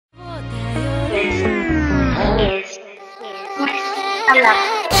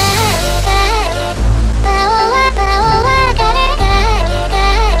Sagat.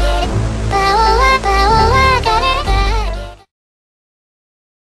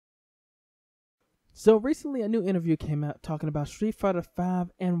 So recently a new interview came out talking about Street Fighter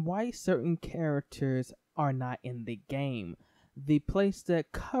V and why certain characters are not in the game. The place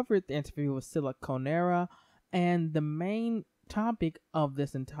that covered the interview was Siliconera, and the main topic of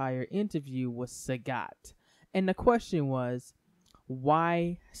this entire interview was Sagat. And the question was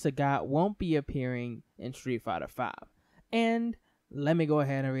why Sagat won't be appearing in Street Fighter V. And let me go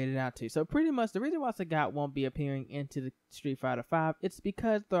ahead and read it out to you. So pretty much the reason why Sagat won't be appearing into the Street Fighter V, it's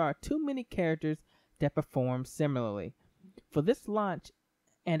because there are too many characters that perform similarly. For this launch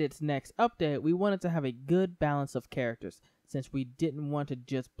and its next update, we wanted to have a good balance of characters. Since we didn't want to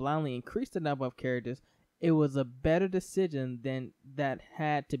just blindly increase the number of characters, it was a better decision than that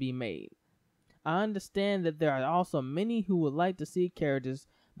had to be made. I understand that there are also many who would like to see characters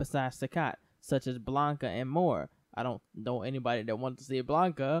besides Sagat, such as Blanca and more. I don't know anybody that wants to see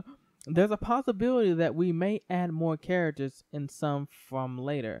Blanca. There's a possibility that we may add more characters in some from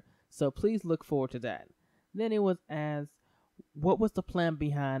later. So please look forward to that. Then it was asked, what was the plan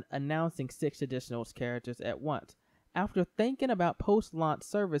behind announcing 6 additional characters at once? After thinking about post-launch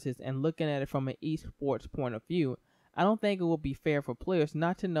services and looking at it from an esports point of view, I don't think it will be fair for players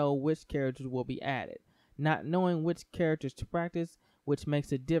not to know which characters will be added, not knowing which characters to practice, which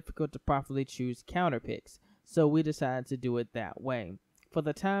makes it difficult to properly choose counter picks. So we decided to do it that way. For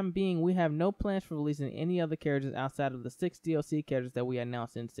the time being, we have no plans for releasing any other characters outside of the 6 DLC characters that we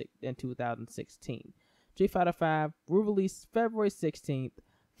announced in 2016. Street Fighter V will release February 16th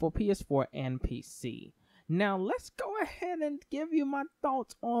for PS4 and PC. Now, let's go ahead and give you my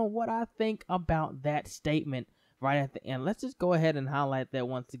thoughts on what I think about that statement right at the end. Let's just go ahead and highlight that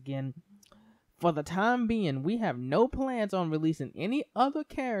once again. For the time being, we have no plans on releasing any other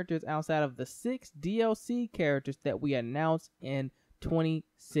characters outside of the 6 DLC characters that we announced in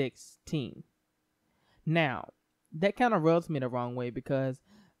 2016. Now, that kind of rubs me the wrong way, because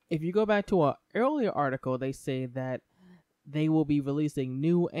if you go back to an earlier article, they say that they will be releasing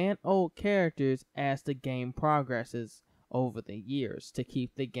new and old characters as the game progresses over the years to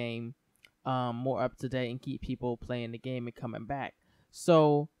keep the game more up to date and keep people playing the game and coming back.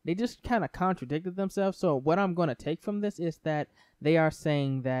 So they just kind of contradicted themselves. So what I'm going to take from this is that they are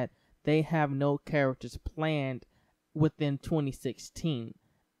saying that they have no characters planned within 2016,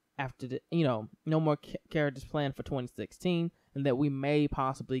 after the no more characters planned for 2016, and that we may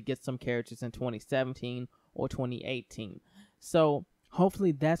possibly get some characters in 2017 or 2018. So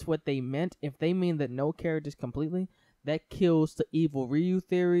hopefully that's what they meant. If they mean that no characters completely, that kills the evil Ryu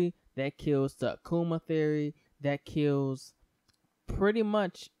theory, that kills the Akuma theory, that kills pretty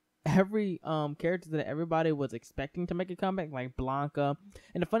much every character that everybody was expecting to make a comeback, like Blanca.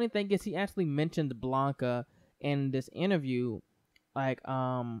 And the funny thing is, he actually mentioned Blanca in this interview, like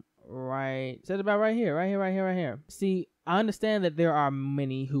said about right here. See, I understand that there are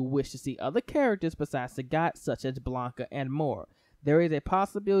many who wish to see other characters besides Sagat, such as Blanca and more. There is a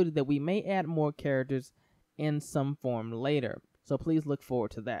possibility that we may add more characters in some form later, so please look forward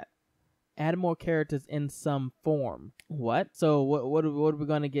to that. Add more characters in some form. What? So what are we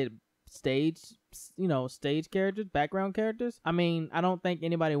gonna get? Stage characters, background characters? I mean, I don't think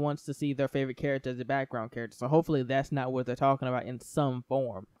anybody wants to see their favorite character as a background character, so hopefully that's not what they're talking about in some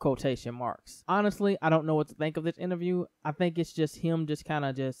form, quotation marks. Honestly, I don't know what to think of this interview. I think it's just him just kind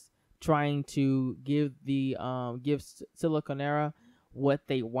of just trying to give the give Siliconera what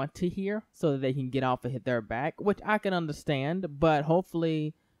they want to hear so that they can get off of their back, which I can understand, but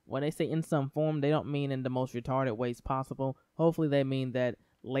hopefully when they say in some form, they don't mean in the most retarded ways possible. Hopefully they mean that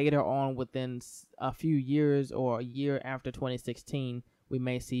later on, within a few years or a year after 2016, we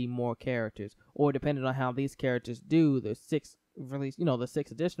may see more characters. Or depending on how these characters do, the 6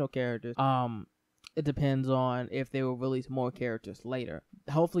 additional characters, it depends on if they will release more characters later.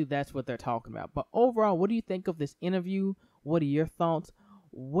 Hopefully that's what they're talking about. But overall, what do you think of this interview? What are your thoughts?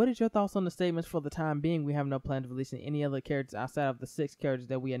 What is your thoughts on the statements? For the time being, we have no plan of releasing any other characters outside of the 6 characters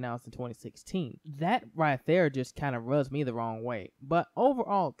that we announced in 2016. That right there just kind of rubs me the wrong way. But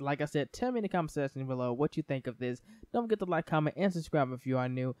overall, like I said, tell me in the comment section below what you think of this. Don't forget to like, comment, and subscribe if you are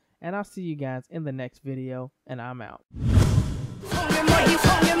new. And I'll see you guys in the next video. And I'm out.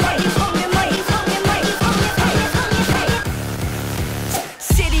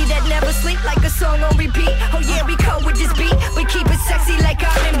 Never sleep, like a song on repeat. Oh yeah, we come with this beat. We keep it sexy like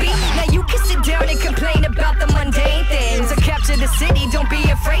R&B. Now you can sit down and complain about the mundane things, or capture the city. Don't be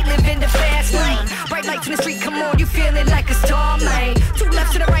afraid, live in the fast lane. Bright lights in the street, come on, you feeling like a star, man. 2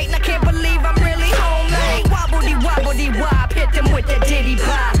 left to the right, and I can't believe I'm really home, man. Wobbly wobbly wop, hit hit them with that diddy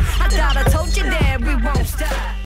bop.